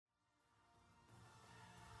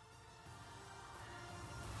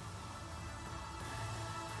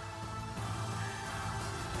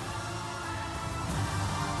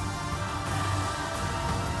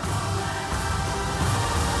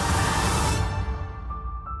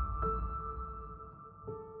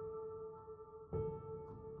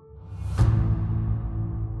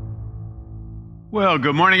Well,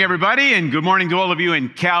 good morning, everybody, and good morning to all of you in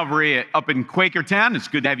Calvary up in Quakertown. It's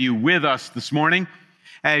good to have you with us this morning.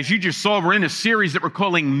 As you just saw, we're in a series that we're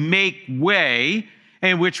calling Make Way,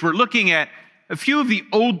 in which we're looking at a few of the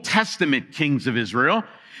Old Testament kings of Israel,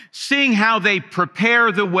 seeing how they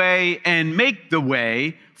prepare the way and make the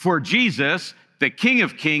way for Jesus, the King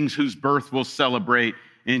of Kings, whose birth we'll celebrate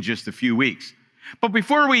in just a few weeks. But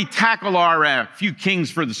before we tackle our few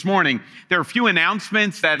kings for this morning, there are a few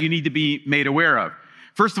announcements that you need to be made aware of.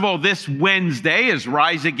 First of all, this Wednesday is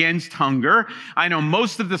Rise Against Hunger. I know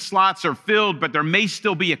most of the slots are filled, but there may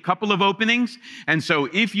still be a couple of openings. And so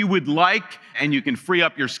if you would like, and you can free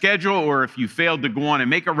up your schedule, or if you failed to go on and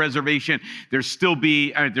make a reservation, there still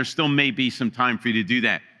may be some time for you to do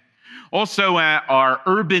that. Also, our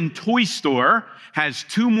Urban Toy Store has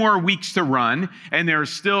 2 more weeks to run, and there are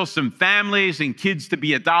still some families and kids to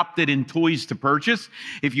be adopted and toys to purchase.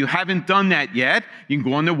 If you haven't done that yet, you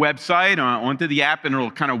can go on the website, onto the app, and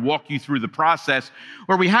it'll kind of walk you through the process.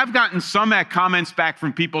 Or we have gotten some comments back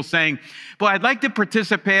from people saying, well, I'd like to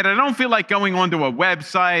participate. I don't feel like going onto a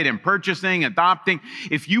website and purchasing, adopting.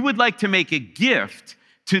 If you would like to make a gift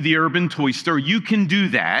to the Urban Toy Store, you can do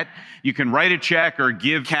that. You can write a check or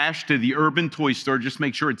give cash to the Urban Toy Store. Just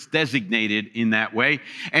make sure it's designated in that way.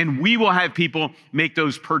 And we will have people make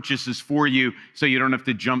those purchases for you so you don't have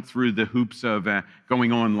to jump through the hoops of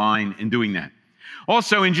going online and doing that.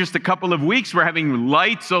 Also, in just a couple of weeks, we're having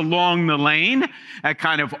Lights Along the Lane,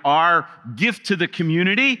 kind of our gift to the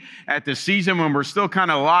community at the season when we're still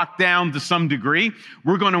kind of locked down to some degree.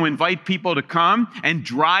 We're going to invite people to come and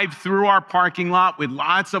drive through our parking lot with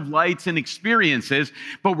lots of lights and experiences,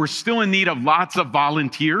 but we're still in need of lots of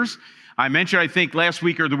volunteers. I mentioned, I think last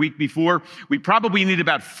week or the week before, we probably need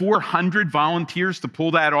about 400 volunteers to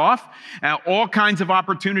pull that off. All kinds of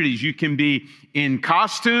opportunities. You can be in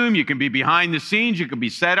costume, you can be behind the scenes, you can be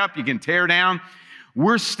set up, you can tear down.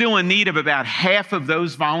 We're still in need of about half of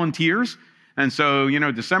those volunteers. And so,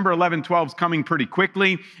 December 11, 12 is coming pretty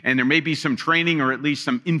quickly, and there may be some training or at least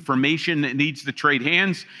some information that needs to trade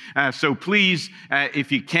hands. So please,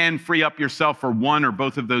 if you can, free up yourself for one or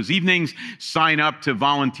both of those evenings. Sign up to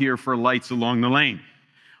volunteer for Lights Along the Lane.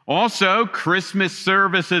 Also, Christmas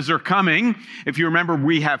services are coming. If you remember,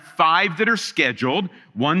 we have 5 that are scheduled,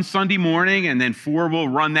 1 Sunday morning, and then 4 will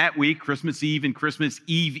run that week, Christmas Eve and Christmas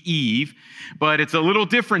Eve. But it's a little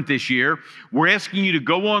different this year. We're asking you to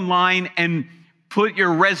go online and put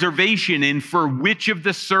your reservation in for which of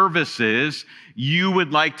the services you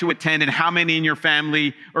would like to attend and how many in your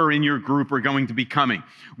family or in your group are going to be coming.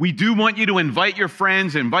 We do want you to invite your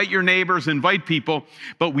friends, invite your neighbors, invite people,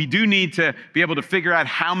 but we do need to be able to figure out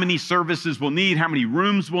how many services we'll need, how many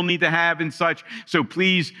rooms we'll need to have and such. So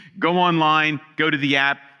please go online, go to the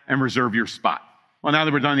app, and reserve your spot. Well, now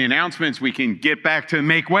that we're done the announcements, we can get back to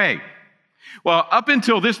Make Way. Well, up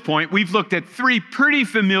until this point, we've looked at 3 pretty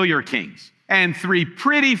familiar kings and 3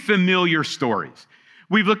 pretty familiar stories.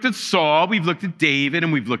 We've looked at Saul, we've looked at David,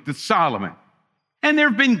 and we've looked at Solomon. And there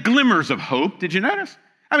have been glimmers of hope. Did you notice?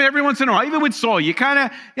 I mean, every once in a while, even with Saul, you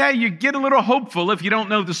you get a little hopeful if you don't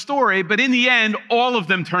know the story, but in the end, all of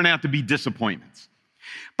them turn out to be disappointments.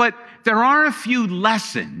 But there are a few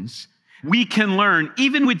lessons we can learn,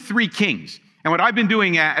 even with 3 kings. And what I've been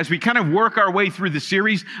doing as we kind of work our way through the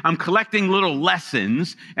series, I'm collecting little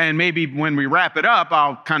lessons, and maybe when we wrap it up,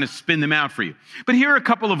 I'll kind of spin them out for you. But here are a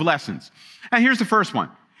couple of lessons. And here's the first one.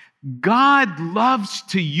 God loves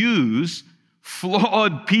to use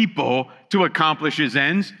flawed people to accomplish his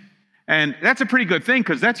ends. And that's a pretty good thing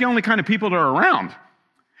because that's the only kind of people that are around.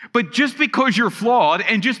 But just because you're flawed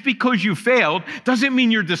and just because you failed doesn't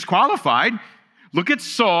mean you're disqualified. Look at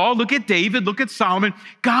Saul, look at David, look at Solomon.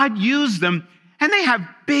 God used them, and they have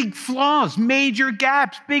big flaws, major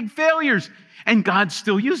gaps, big failures, and God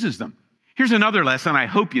still uses them. Here's another lesson I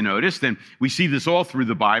hope you noticed, and we see this all through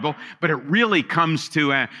the Bible, but it really comes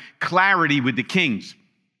to clarity with the kings.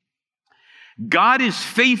 God is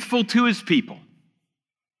faithful to his people,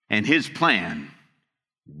 and his plan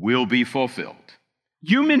will be fulfilled.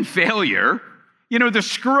 Human failure, the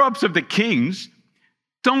screw-ups of the kings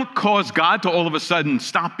don't cause God to all of a sudden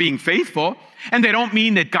stop being faithful. And they don't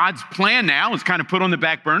mean that God's plan now is kind of put on the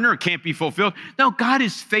back burner or can't be fulfilled. No, God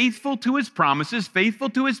is faithful to his promises,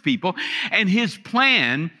 faithful to his people, and his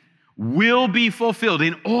plan will be fulfilled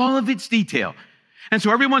in all of its detail. And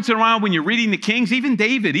so every once in a while when you're reading the Kings, even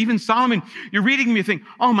David, even Solomon, you're reading them, you think,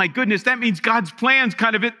 oh my goodness, that means God's plan's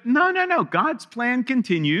kind of it. No. God's plan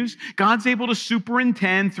continues. God's able to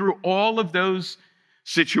superintend through all of those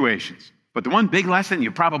situations. But the one big lesson you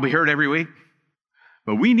probably heard every week,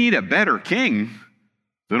 but we need a better king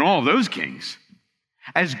than all of those kings.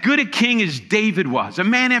 As good a king as David was, a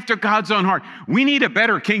man after God's own heart. We need a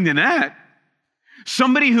better king than that.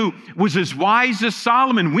 Somebody who was as wise as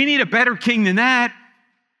Solomon. We need a better king than that.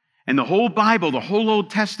 And the whole Bible, the whole Old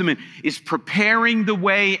Testament is preparing the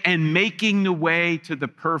way and making the way to the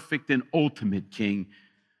perfect and ultimate king.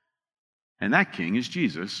 And that king is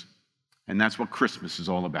Jesus. And that's what Christmas is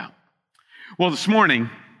all about. Well, this morning,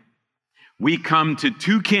 we come to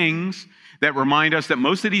two kings that remind us that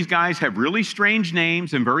most of these guys have really strange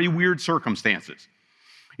names and very weird circumstances.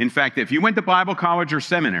 In fact, if you went to Bible college or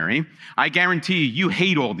seminary, I guarantee you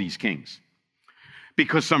hate all these kings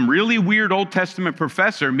because some really weird Old Testament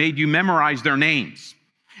professor made you memorize their names.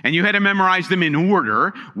 And you had to memorize them in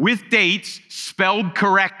order with dates spelled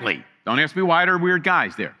correctly. Don't ask me why they're weird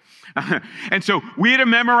guys there. And so we had to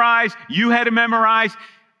memorize, you had to memorize,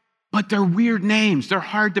 but they're weird names. They're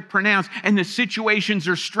hard to pronounce, and the situations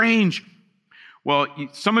are strange. Well,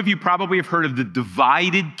 some of you probably have heard of the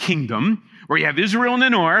divided kingdom, where you have Israel in the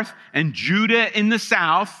north and Judah in the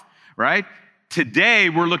south, right? Today,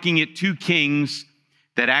 we're looking at two kings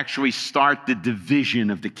that actually start the division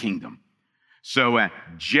of the kingdom. So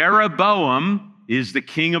Jeroboam is the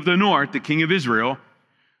king of the north, the king of Israel.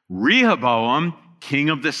 Rehoboam, king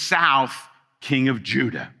of the south, king of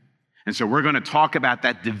Judah. And so we're going to talk about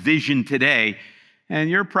that division today, and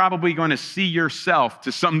you're probably going to see yourself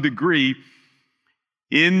to some degree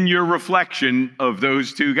in your reflection of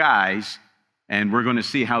those two guys, and we're going to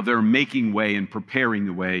see how they're making way and preparing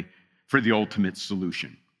the way for the ultimate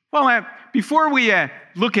solution. Well, before we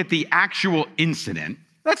look at the actual incident,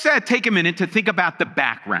 let's take a minute to think about the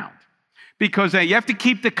background, because you have to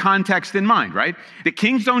keep the context in mind, right? The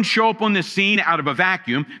kings don't show up on the scene out of a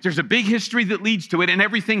vacuum. There's a big history that leads to it, and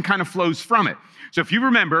everything kind of flows from it. So if you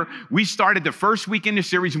remember, we started the first week in the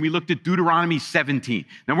series and we looked at Deuteronomy 17.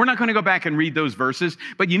 Now, we're not going to go back and read those verses,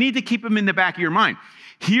 but you need to keep them in the back of your mind.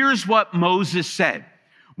 Here's what Moses said.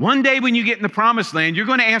 One day when you get in the promised land, you're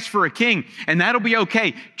going to ask for a king, and that'll be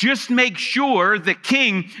okay. Just make sure the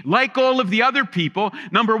king, like all of the other people,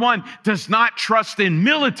 number one, does not trust in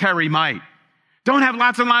military might. Don't have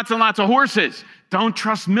lots and lots and lots of horses. Don't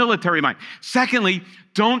trust military might. Secondly,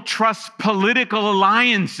 don't trust political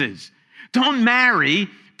alliances. Don't marry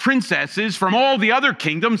princesses from all the other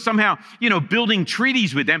kingdoms, somehow, building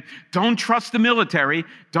treaties with them. Don't trust the military.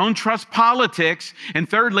 Don't trust politics. And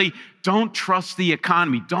thirdly, don't trust the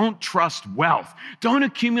economy. Don't trust wealth. Don't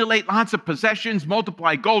accumulate lots of possessions,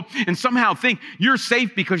 multiply gold, and somehow think you're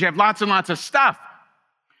safe because you have lots and lots of stuff.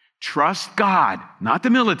 Trust God, not the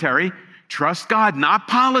military. Trust God, not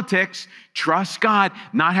politics. Trust God,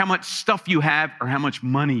 not how much stuff you have or how much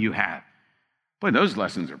money you have. Boy, those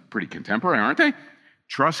lessons are pretty contemporary, aren't they?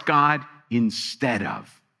 Trust God instead of.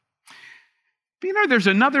 But there's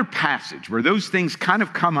another passage where those things kind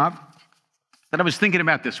of come up that I was thinking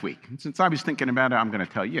about this week. And since I was thinking about it, I'm going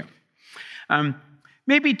to tell you.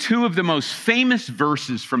 Maybe two of the most famous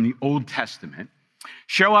verses from the Old Testament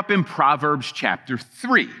show up in Proverbs chapter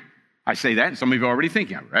 3. I say that, and some of you are already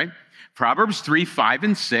thinking of it, right? Proverbs 3, 5,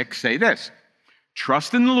 and 6 say this: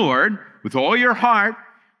 trust in the Lord with all your heart,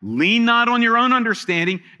 lean not on your own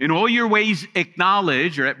understanding, in all your ways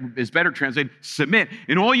acknowledge, or is better translated, submit.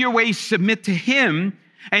 In all your ways submit to him,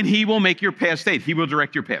 and he will make your path straight. He will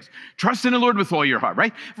direct your paths. Trust in the Lord with all your heart,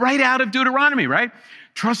 right? Right out of Deuteronomy, right?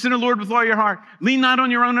 Trust in the Lord with all your heart. Lean not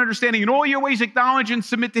on your own understanding. In all your ways acknowledge and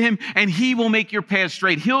submit to him, and he will make your path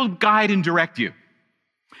straight. He'll guide and direct you.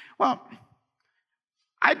 Well,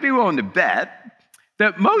 I'd be willing to bet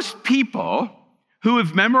that most people who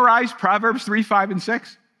have memorized Proverbs 3, 5, and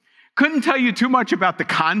 6 couldn't tell you too much about the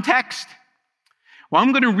context. Well,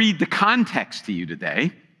 I'm going to read the context to you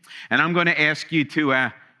today, and I'm going to ask you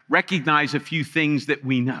to recognize a few things that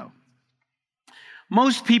we know.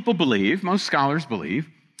 Most people believe, most scholars believe,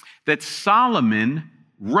 that Solomon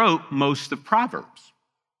wrote most of Proverbs.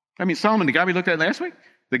 I mean, Solomon, the guy we looked at last week,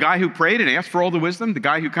 the guy who prayed and asked for all the wisdom, the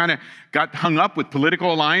guy who kind of got hung up with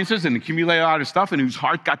political alliances and accumulated a lot of stuff and whose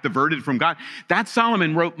heart got diverted from God, that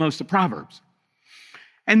Solomon wrote most of Proverbs.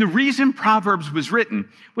 And the reason Proverbs was written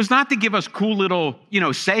was not to give us cool little,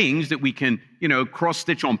 sayings that we can,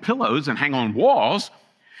 cross-stitch on pillows and hang on walls.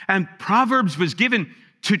 And Proverbs was given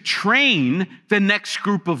to train the next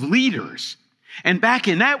group of leaders. And back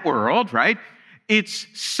in that world, right, it's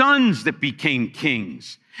sons that became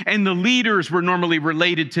kings. And the leaders were normally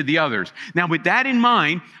related to the others. Now, with that in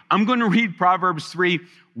mind, I'm going to read Proverbs 3,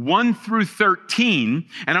 1 through 13,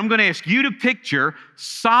 and I'm going to ask you to picture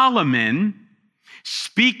Solomon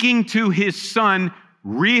speaking to his son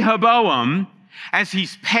Rehoboam as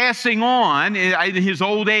he's passing on in his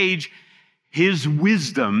old age his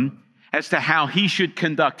wisdom as to how he should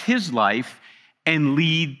conduct his life and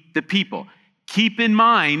lead the people. Keep in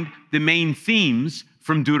mind the main themes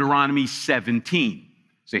from Deuteronomy 17.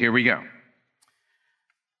 So here we go.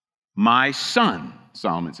 My son,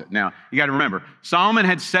 Solomon said. Now, you got to remember, Solomon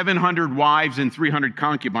had 700 wives and 300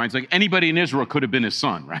 concubines. Like anybody in Israel could have been his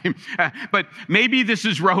son, right? But maybe this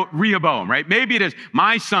is Rehoboam, right? Maybe it is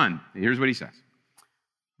my son. Here's what he says.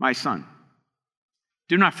 My son,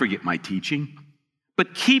 do not forget my teaching,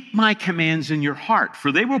 but keep my commands in your heart,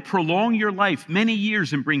 for they will prolong your life many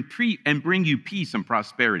years and bring you peace and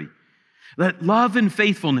prosperity. Let love and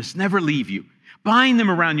faithfulness never leave you. Bind them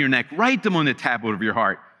around your neck. Write them on the tablet of your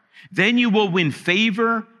heart. Then you will win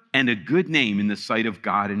favor and a good name in the sight of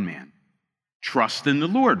God and man. Trust in the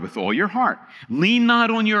Lord with all your heart. Lean not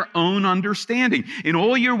on your own understanding. In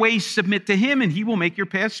all your ways submit to him, and he will make your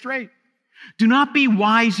path straight. Do not be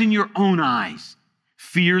wise in your own eyes.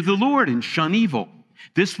 Fear the Lord and shun evil.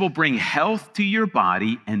 This will bring health to your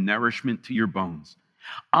body and nourishment to your bones.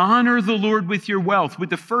 Honor the Lord with your wealth, with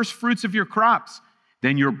the first fruits of your crops.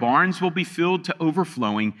 Then your barns will be filled to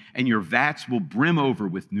overflowing, and your vats will brim over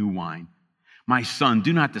with new wine. My son,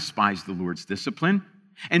 do not despise the Lord's discipline,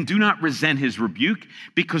 and do not resent his rebuke,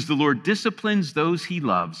 because the Lord disciplines those he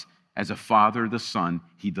loves, as a father the son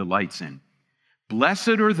he delights in.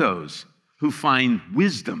 Blessed are those who find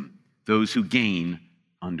wisdom, those who gain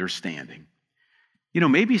understanding. You know,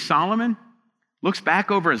 maybe Solomon looks back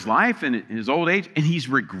over his life and his old age, and he's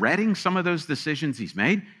regretting some of those decisions he's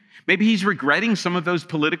made. Maybe he's regretting some of those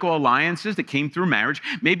political alliances that came through marriage.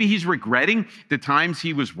 Maybe he's regretting the times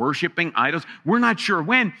he was worshiping idols. We're not sure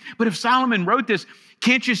when. But if Solomon wrote this,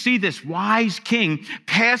 can't you see this wise king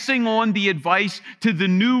passing on the advice to the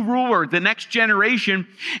new ruler, the next generation?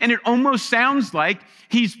 And it almost sounds like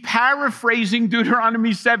he's paraphrasing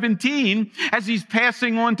Deuteronomy 17 as he's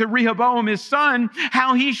passing on to Rehoboam, his son,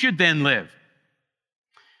 how he should then live.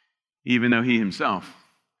 Even though he himself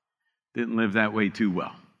didn't live that way too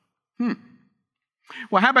well.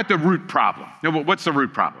 Well, how about the root problem? What's the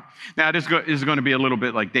root problem? Now, this is going to be a little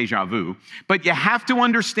bit like deja vu, but you have to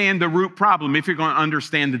understand the root problem if you're going to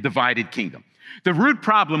understand the divided kingdom. The root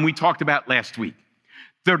problem we talked about last week.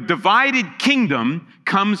 The divided kingdom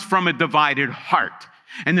comes from a divided heart.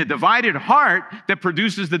 And the divided heart that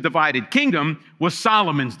produces the divided kingdom was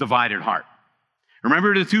Solomon's divided heart.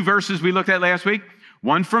 Remember the two verses we looked at last week?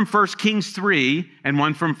 One from 1 Kings 3 and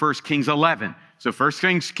one from 1 Kings 11. So 1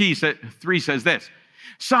 Kings 3 says this.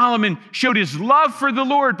 Solomon showed his love for the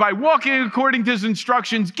Lord by walking according to his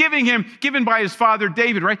instructions given by his father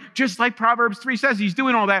David, right? Just like Proverbs 3 says, he's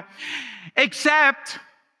doing all that. Except,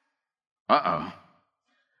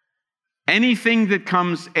 anything that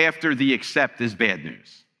comes after the except is bad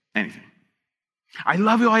news. Anything. I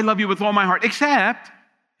love you with all my heart. Except,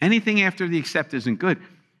 anything after the except isn't good.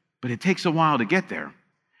 But it takes a while to get there.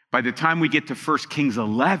 By the time we get to 1 Kings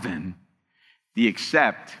 11, the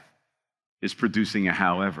except is producing a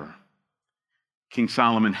however. King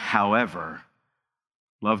Solomon, however,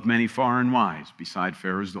 loved many foreign wives beside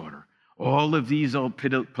Pharaoh's daughter. All of these old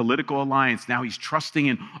political alliances, now he's trusting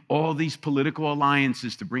in all these political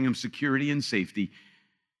alliances to bring him security and safety,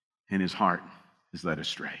 and his heart is led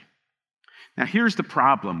astray. Now here's the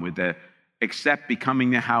problem with the except becoming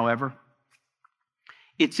the however.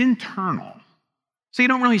 It's internal. So you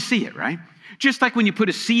don't really see it, right? Just like when you put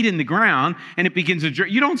a seed in the ground and it begins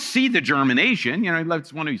you don't see the germination. You know,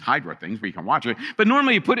 it's one of these hydro things where you can watch it. But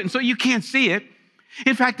normally you put it, and so you can't see it.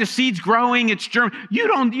 In fact, the seed's growing, it's germinating. You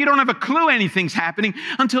don't have a clue anything's happening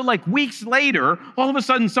until like weeks later, all of a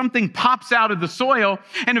sudden something pops out of the soil,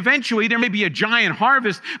 and eventually there may be a giant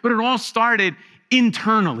harvest, but it all started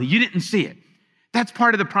internally. You didn't see it. That's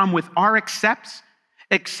part of the problem with our accepts.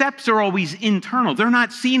 Accepts are always internal. They're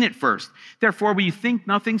not seen at first. Therefore, we think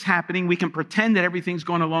nothing's happening. We can pretend that everything's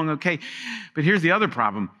going along okay. But here's the other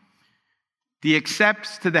problem. The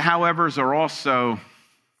accepts to the howevers are also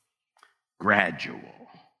gradual.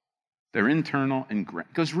 They're internal and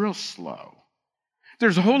it goes real slow.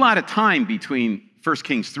 There's a whole lot of time between 1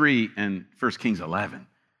 Kings 3 and 1 Kings 11.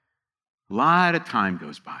 A lot of time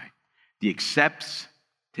goes by. The accepts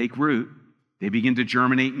take root. They begin to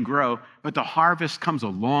germinate and grow, but the harvest comes a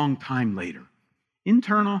long time later.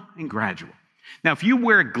 Internal and gradual. Now, if you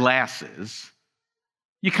wear glasses,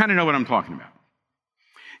 you kind of know what I'm talking about.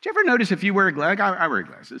 Do you ever notice if you wear glasses? I wear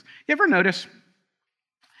glasses. You ever notice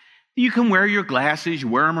you can wear your glasses, you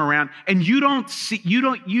wear them around, and you don't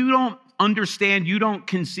understand, you don't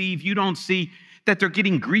conceive, you don't see that they're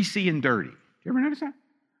getting greasy and dirty. Do you ever notice that?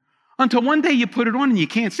 Until one day you put it on and you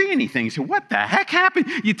can't see anything. You say, what the heck happened?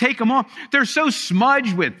 You take them off. They're so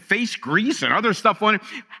smudged with face grease and other stuff on it.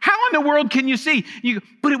 How in the world can you see?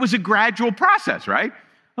 But it was a gradual process, right?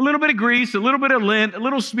 A little bit of grease, a little bit of lint, a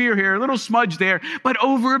little smear here, a little smudge there. But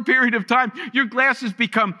over a period of time, your glasses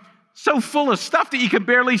become so full of stuff that you can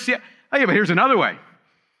barely see it. Oh yeah, but here's another way.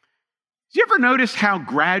 Did you ever notice how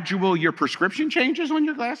gradual your prescription changes on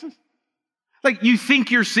your glasses? Like you think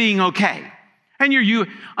you're seeing okay. And you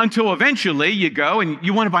until eventually you go and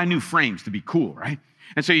you want to buy new frames to be cool, right?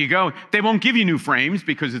 And so you go, they won't give you new frames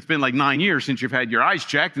because it's been like 9 years since you've had your eyes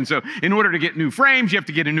checked. And so in order to get new frames, you have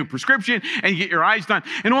to get a new prescription and you get your eyes done.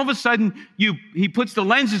 And all of a sudden, he puts the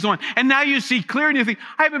lenses on and now you see clear and you think,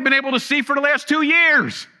 I haven't been able to see for the last 2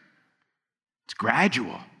 years. It's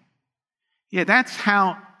gradual. Yeah, that's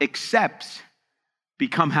how accepts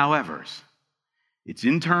become howevers. It's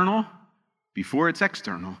internal before it's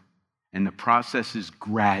external, and the process is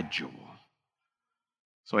gradual.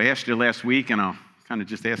 So I asked you last week, and I'll kind of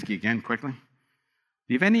just ask you again quickly.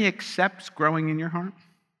 Do you have any accepts growing in your heart?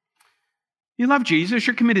 You love Jesus,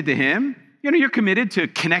 you're committed to him. You're committed to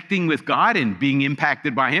connecting with God and being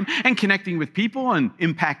impacted by him and connecting with people and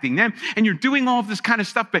impacting them. And you're doing all of this kind of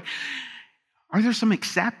stuff, but are there some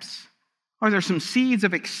accepts? Are there some seeds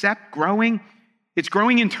of accept growing? It's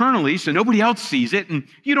growing internally, so nobody else sees it, and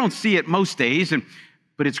you don't see it most days,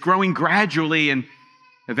 but it's growing gradually, and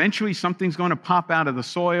eventually something's going to pop out of the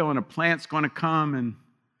soil, and a plant's going to come, and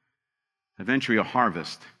eventually a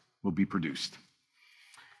harvest will be produced.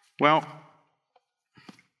 Well,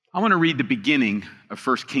 I want to read the beginning of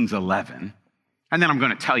 1 Kings 11, and then I'm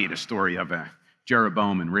going to tell you the story of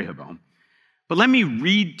Jeroboam and Rehoboam. But let me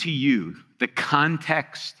read to you the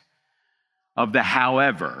context of the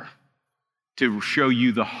however to show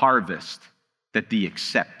you the harvest that the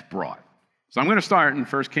accept brought. So I'm going to start in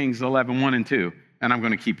 1 Kings 11, 1 and 2, and I'm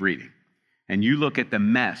going to keep reading. And you look at the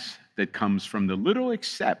mess that comes from the little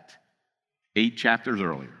accept 8 chapters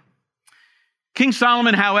earlier. King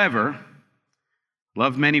Solomon, however,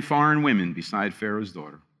 loved many foreign women beside Pharaoh's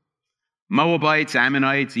daughter. Moabites,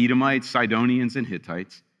 Ammonites, Edomites, Sidonians, and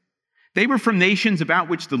Hittites. They were from nations about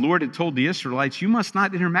which the Lord had told the Israelites, you must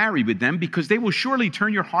not intermarry with them because they will surely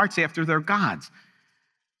turn your hearts after their gods.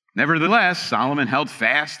 Nevertheless, Solomon held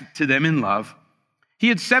fast to them in love. He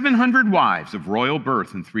had 700 wives of royal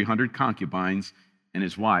birth and 300 concubines, and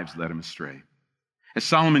his wives led him astray. As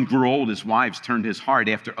Solomon grew old, his wives turned his heart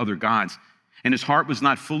after other gods, and his heart was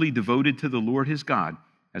not fully devoted to the Lord his God,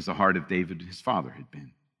 as the heart of David his father had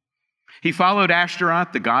been. He followed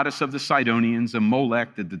Ashtaroth, the goddess of the Sidonians, and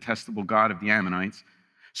Molech, the detestable god of the Ammonites.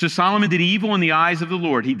 So Solomon did evil in the eyes of the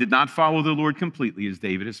Lord. He did not follow the Lord completely, as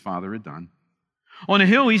David his father had done. On a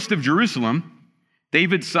hill east of Jerusalem,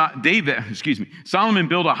 Solomon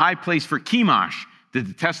built a high place for Chemosh, the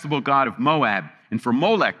detestable god of Moab, and for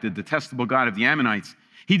Molech, the detestable god of the Ammonites.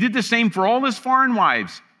 He did the same for all his foreign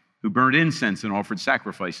wives, who burned incense and offered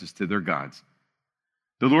sacrifices to their gods.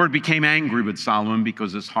 The Lord became angry with Solomon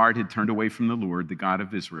because his heart had turned away from the Lord, the God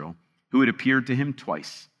of Israel, who had appeared to him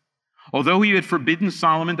twice. Although he had forbidden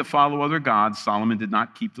Solomon to follow other gods, Solomon did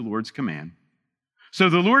not keep the Lord's command. So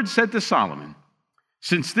the Lord said to Solomon,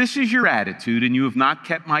 since this is your attitude and you have not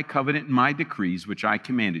kept my covenant and my decrees, which I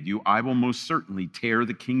commanded you, I will most certainly tear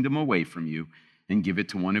the kingdom away from you and give it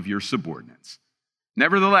to one of your subordinates.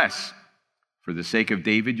 Nevertheless, for the sake of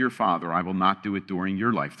David your father, I will not do it during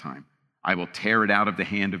your lifetime. I will tear it out of the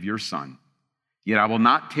hand of your son. Yet I will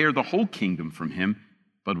not tear the whole kingdom from him,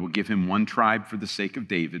 but will give him one tribe for the sake of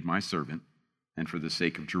David, my servant, and for the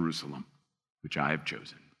sake of Jerusalem, which I have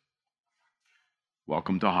chosen.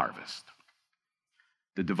 Welcome to harvest.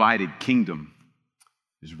 The divided kingdom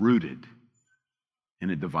is rooted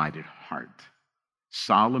in a divided heart.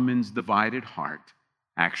 Solomon's divided heart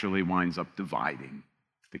actually winds up dividing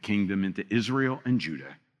the kingdom into Israel and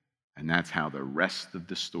Judah. And that's how the rest of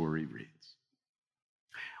the story reads.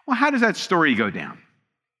 Well, how does that story go down?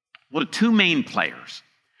 Well, the two main players.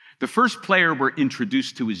 The first player we're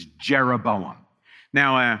introduced to is Jeroboam.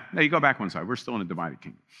 Now you go back one side. We're still in a divided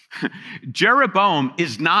kingdom. Jeroboam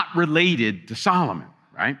is not related to Solomon,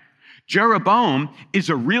 right? Jeroboam is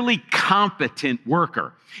a really competent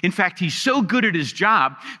worker. In fact, he's so good at his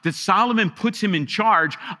job that Solomon puts him in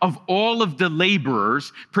charge of all of the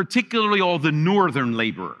laborers, particularly all the northern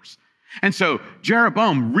laborers. And so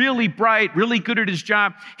Jeroboam, really bright, really good at his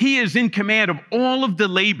job. He is in command of all of the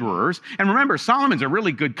laborers. And remember, Solomon's a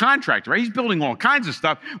really good contractor, right? He's building all kinds of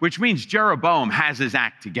stuff, which means Jeroboam has his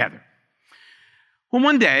act together. Well,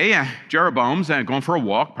 one day, Jeroboam's going for a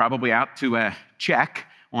walk, probably out to check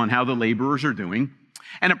on how the laborers are doing.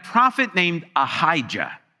 And a prophet named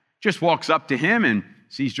Ahijah just walks up to him and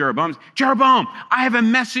sees Jeroboam. Jeroboam, I have a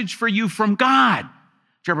message for you from God.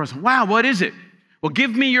 Jeroboam says, wow, what is it? Well,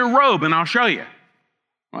 give me your robe and I'll show you.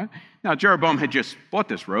 What? Now, Jeroboam had just bought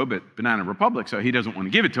this robe at Banana Republic, so he doesn't want to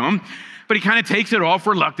give it to him, but he kind of takes it off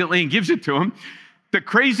reluctantly and gives it to him. The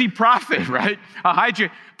crazy prophet, right, Ahijah,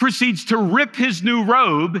 proceeds to rip his new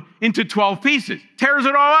robe into 12 pieces, tears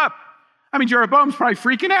it all up. I mean, Jeroboam's probably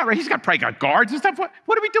freaking out, right? He's probably got guards and stuff.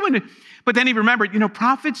 What are we doing? But then he remembered,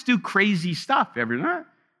 prophets do crazy stuff. Let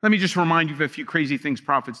me just remind you of a few crazy things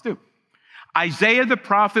prophets do. Isaiah the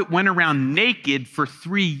prophet went around naked for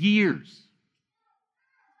 3 years.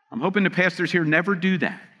 I'm hoping the pastors here never do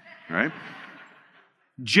that, right?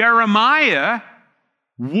 Jeremiah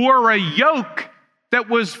wore a yoke that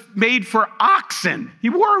was made for oxen. He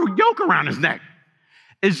wore a yoke around his neck.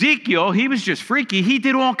 Ezekiel, he was just freaky. He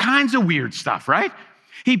did all kinds of weird stuff, right?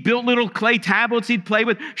 He built little clay tablets he'd play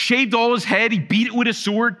with, shaved all his head, he beat it with a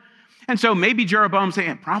sword. And so maybe Jeroboam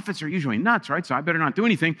saying, prophets are usually nuts, right? So I better not do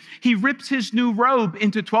anything. He rips his new robe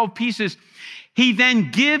into 12 pieces. He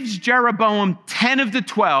then gives Jeroboam 10 of the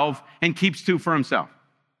 12 and keeps 2 for himself.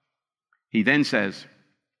 He then says,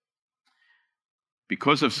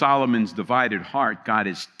 because of Solomon's divided heart, God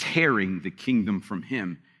is tearing the kingdom from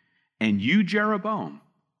him. And you, Jeroboam,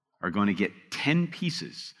 are going to get 10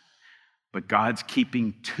 pieces, but God's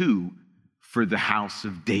keeping 2 for the house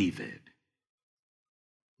of David.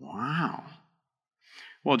 Wow.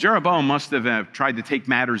 Well, Jeroboam must have tried to take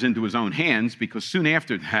matters into his own hands, because soon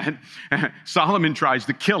after that, Solomon tries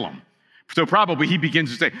to kill him. So probably he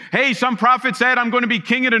begins to say, hey, some prophet said I'm going to be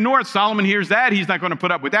king of the north. Solomon hears that. He's not going to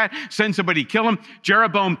put up with that. Send somebody to kill him.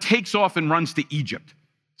 Jeroboam takes off and runs to Egypt.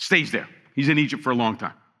 Stays there. He's in Egypt for a long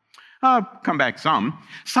time. Come back some.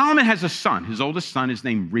 Solomon has a son. His oldest son is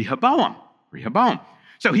named Rehoboam.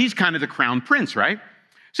 So he's kind of the crown prince, right?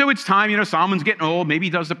 So it's time, Solomon's getting old. Maybe he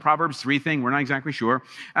does the Proverbs 3 thing. We're not exactly sure.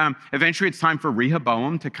 Eventually, it's time for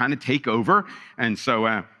Rehoboam to kind of take over. And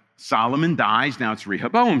so Solomon dies. Now it's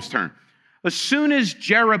Rehoboam's turn. As soon as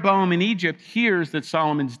Jeroboam in Egypt hears that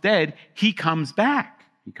Solomon's dead, he comes back.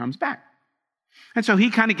 And so he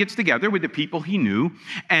kind of gets together with the people he knew.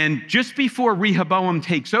 And just before Rehoboam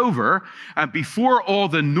takes over, before all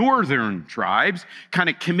the northern tribes kind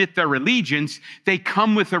of commit their allegiance, they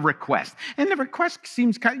come with a request. And the request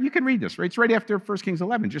seems you can read this, right? It's right after 1 Kings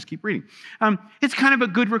 11. Just keep reading. It's kind of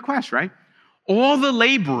a good request, right? All the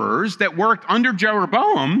laborers that worked under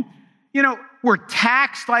Jeroboam, were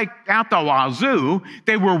taxed like out the wazoo.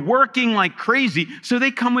 They were working like crazy. So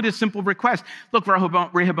they come with a simple request. Look,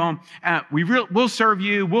 Rehoboam, we'll serve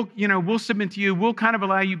you. We'll submit to you. We'll kind of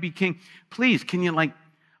allow you to be king. Please, can you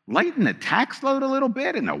lighten the tax load a little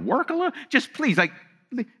bit and the work a little? Just please,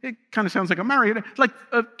 it kind of sounds like a marriott.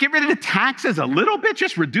 Get rid of the taxes a little bit.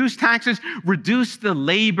 Just reduce taxes, reduce the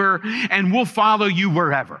labor, and we'll follow you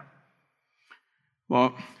wherever.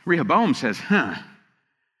 Well, Rehoboam says,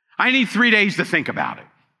 I need 3 days to think about it.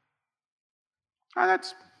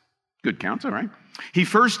 That's good counsel, right? He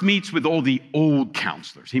first meets with all the old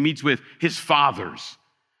counselors. He meets with his father's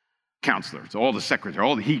counselors, all the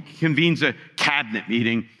secretaries. He convenes a cabinet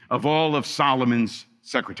meeting of all of Solomon's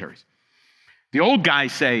secretaries. The old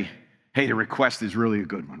guys say, hey, the request is really a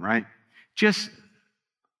good one, right? Just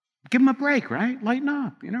give him a break, right? Lighten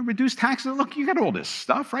up, reduce taxes. Look, you got all this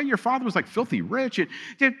stuff, right? Your father was filthy rich.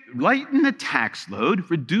 Lighten the tax load,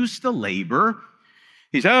 reduce the labor.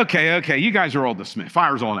 He said, okay, you guys are all dismissed.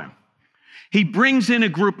 Fire's all down. He brings in a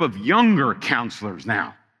group of younger counselors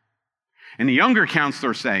now. And the younger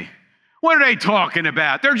counselors say, what are they talking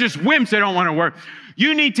about? They're just wimps. They don't want to work.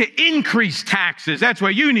 You need to increase taxes. That's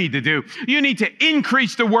what you need to do. You need to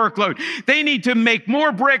increase the workload. They need to make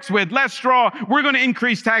more bricks with less straw. We're going to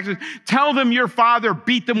increase taxes. Tell them your father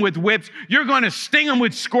beat them with whips. You're going to sting them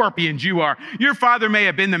with scorpions, you are. Your father may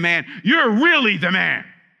have been the man. You're really the man.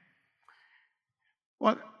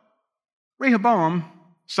 Well, Rehoboam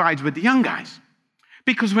sides with the young guys.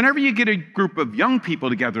 Because whenever you get a group of young people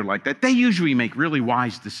together like that, they usually make really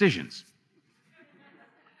wise decisions.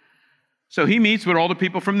 So he meets with all the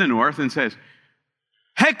people from the north and says,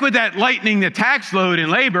 heck with that lightening the tax load in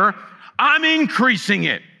labor. I'm increasing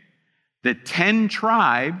it. The 10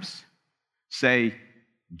 tribes say,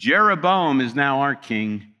 Jeroboam is now our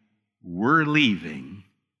king. We're leaving.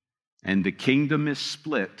 And the kingdom is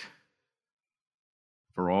split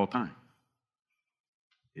for all time.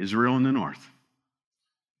 Israel in the north,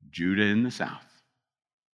 Judah in the south.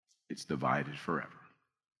 It's divided forever.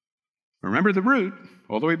 Remember the root,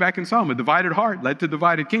 all the way back in Solomon, divided heart led to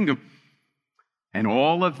divided kingdom. And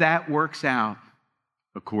all of that works out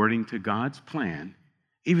according to God's plan,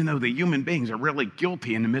 even though the human beings are really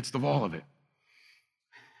guilty in the midst of all of it.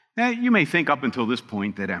 Now, you may think up until this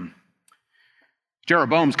point that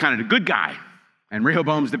Jeroboam's kind of the good guy and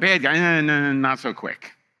Rehoboam's the bad guy. No, not so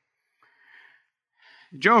quick.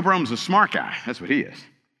 Jeroboam's a smart guy. That's what he is.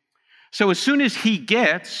 So as soon as he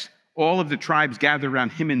gets all of the tribes gathered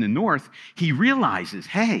around him in the north, he realizes,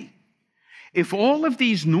 hey, if all of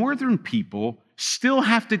these northern people still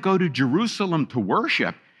have to go to Jerusalem to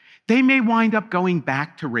worship, they may wind up going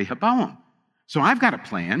back to Rehoboam. So I've got a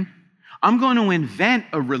plan. I'm going to invent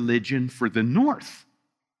a religion for the north.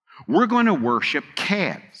 We're going to worship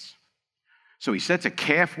calves. So he sets a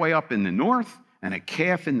calf way up in the north and a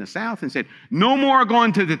calf in the south and said, no more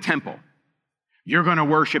going to the temple. You're going to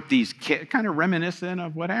worship these calves, kind of reminiscent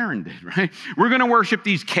of what Aaron did, right? We're going to worship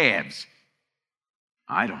these calves,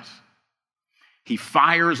 idols. He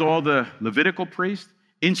fires all the Levitical priests,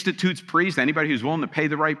 institutes priests, anybody who's willing to pay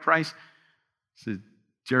the right price. Says,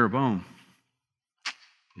 Jeroboam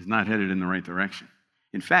is not headed in the right direction.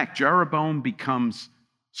 In fact, Jeroboam becomes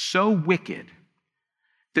so wicked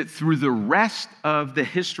that through the rest of the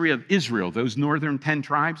history of Israel, those northern 10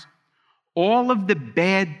 tribes, all of the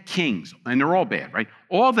bad kings, and they're all bad, right?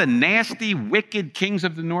 All the nasty, wicked kings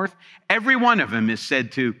of the north, every one of them is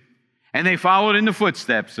said to, and they followed in the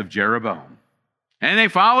footsteps of Jeroboam. And they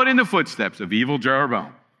followed in the footsteps of evil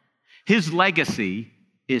Jeroboam. His legacy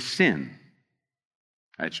is sin.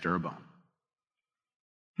 That's Jeroboam.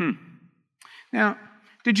 Now,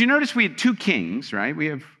 did you notice we had two kings, right? We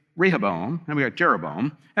have Rehoboam and we got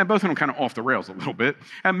Jeroboam, and both of them kind of off the rails a little bit.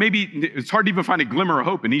 And maybe it's hard to even find a glimmer of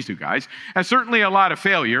hope in these two guys. And certainly a lot of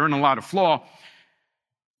failure and a lot of flaw,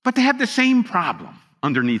 but they have the same problem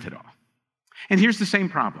underneath it all. And here's the same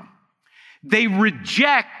problem. They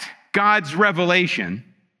reject God's revelation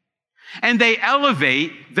and they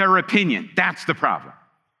elevate their opinion. That's the problem.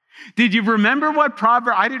 Did you remember what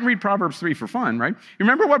I didn't read Proverbs 3 for fun, right? You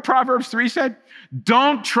remember what Proverbs 3 said?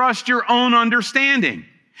 Don't trust your own understanding.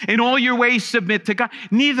 In all your ways, submit to God.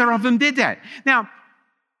 Neither of them did that. Now,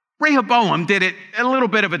 Rehoboam did it a little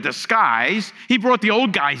bit of a disguise. He brought the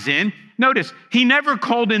old guys in. Notice, he never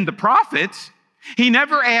called in the prophets. He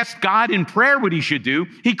never asked God in prayer what he should do.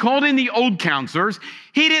 He called in the old counselors.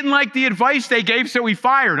 He didn't like the advice they gave, so he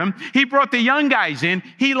fired them. He brought the young guys in.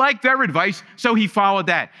 He liked their advice, so he followed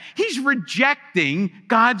that. He's rejecting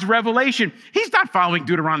God's revelation. He's not following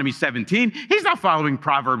Deuteronomy 17. He's not following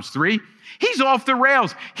Proverbs 3. He's off the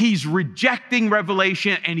rails. He's rejecting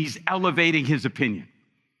revelation, and he's elevating his opinion.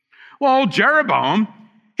 Well, Jeroboam,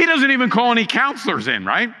 he doesn't even call any counselors in,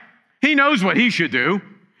 right? He knows what he should do.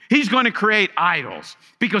 He's going to create idols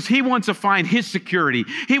because he wants to find his security.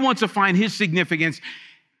 He wants to find his significance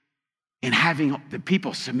in having the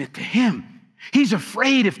people submit to him. He's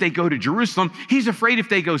afraid if they go to Jerusalem, he's afraid if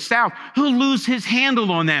they go south, he'll lose his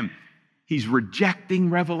handle on them. He's rejecting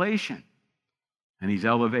revelation and he's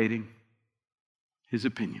elevating his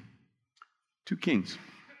opinion. Two kings,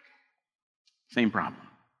 same problem.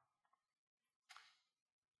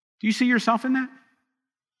 Do you see yourself in that?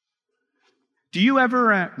 Do you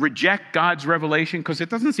ever reject God's revelation? Because it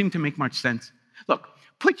doesn't seem to make much sense. Look,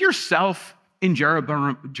 put yourself in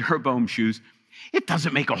Jeroboam's shoes. It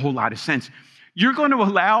doesn't make a whole lot of sense. You're going to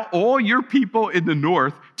allow all your people in the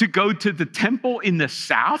north to go to the temple in the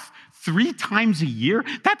south 3 times a year?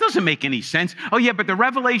 That doesn't make any sense. Oh yeah, but the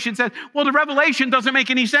revelation says, well, the revelation doesn't make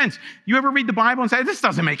any sense. You ever read the Bible and say, this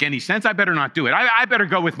doesn't make any sense. I better not do it. I better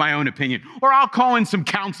go with my own opinion. Or I'll call in some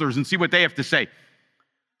counselors and see what they have to say.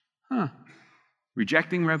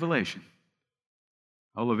 Rejecting revelation,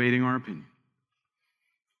 elevating our opinion.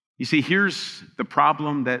 You see, here's the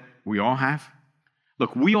problem that we all have.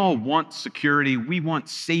 Look, we all want security. We want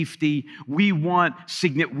safety. We want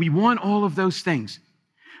all of those things.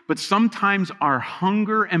 But sometimes our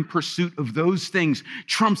hunger and pursuit of those things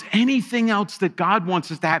trumps anything else that God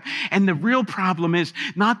wants us to have. And the real problem is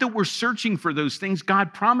not that we're searching for those things.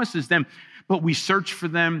 God promises them, but we search for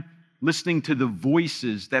them listening to the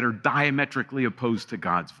voices that are diametrically opposed to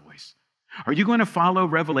God's voice. Are you going to follow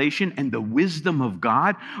revelation and the wisdom of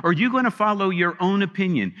God? Or are you going to follow your own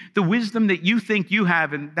opinion, the wisdom that you think you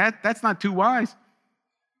have, and that's not too wise?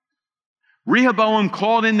 Rehoboam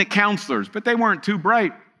called in the counselors, but they weren't too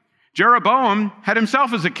bright. Jeroboam had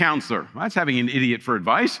himself as a counselor. Well, that's having an idiot for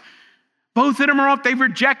advice. Both of them are off. They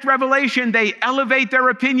reject revelation. They elevate their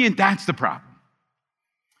opinion. That's the problem.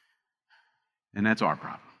 And that's our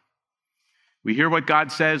problem. We hear what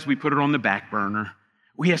God says, we put it on the back burner.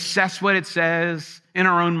 We assess what it says in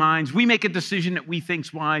our own minds. We make a decision that we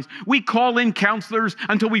think's wise. We call in counselors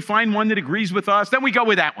until we find one that agrees with us. Then we go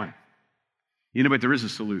with that one. You know, but there is a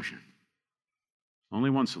solution.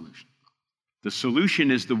 Only one solution. The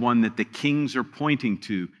solution is the one that the kings are pointing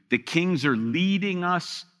to. The kings are leading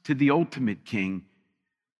us to the ultimate king,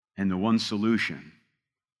 and the one solution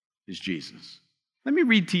is Jesus. Let me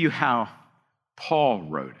read to you how Paul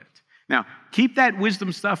wrote it. Now, keep that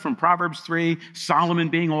wisdom stuff from Proverbs 3, Solomon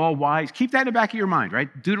being all wise. Keep that in the back of your mind, right?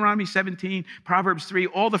 Deuteronomy 17, Proverbs 3,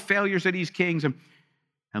 all the failures of these kings. And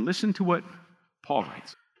listen to what Paul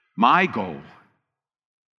writes. My goal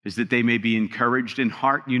is that they may be encouraged in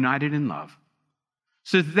heart, united in love,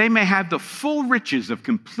 so that they may have the full riches of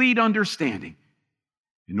complete understanding,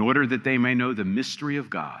 in order that they may know the mystery of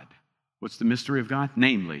God. What's the mystery of God?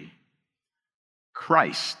 Namely,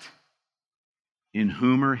 Christ, in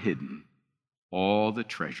whom are hidden all the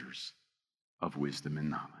treasures of wisdom and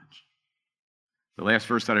knowledge. The last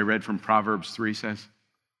verse that I read from Proverbs 3 says,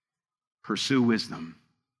 pursue wisdom.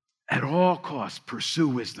 At all costs, pursue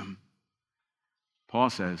wisdom. Paul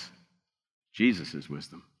says, Jesus is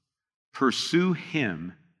wisdom. Pursue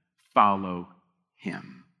him, follow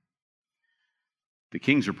him. The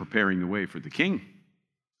kings are preparing the way for the king.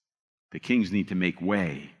 The kings need to make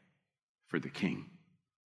way for the king.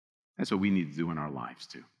 That's what we need to do in our lives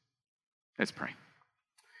too. Let's pray.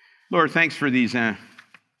 Lord, thanks for these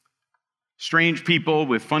strange people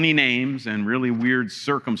with funny names and really weird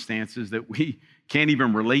circumstances that we can't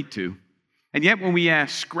even relate to. And yet when we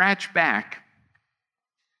scratch back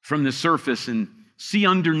from the surface and see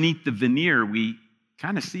underneath the veneer, we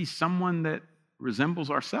kind of see someone that resembles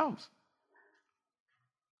ourselves.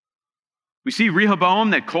 We see Rehoboam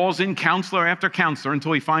that calls in counselor after counselor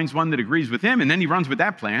until he finds one that agrees with him, and then he runs with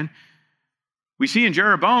that plan. We see in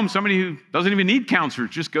Jeroboam somebody who doesn't even need counselors,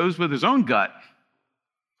 just goes with his own gut.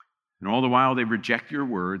 And all the while they reject your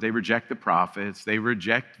word, they reject the prophets, they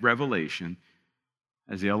reject revelation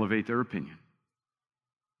as they elevate their opinion.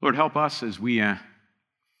 Lord, help us as we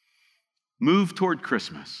move toward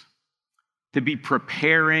Christmas to be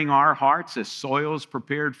preparing our hearts as soil is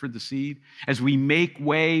prepared for the seed, as we make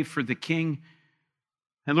way for the King.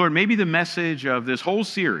 And Lord, maybe the message of this whole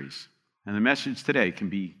series and the message today can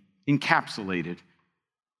be encapsulated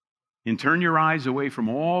in turn your eyes away from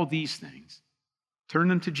all these things. Turn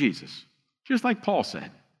them to Jesus, just like Paul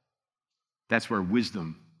said. That's where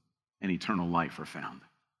wisdom and eternal life are found.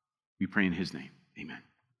 We pray in his name. Amen.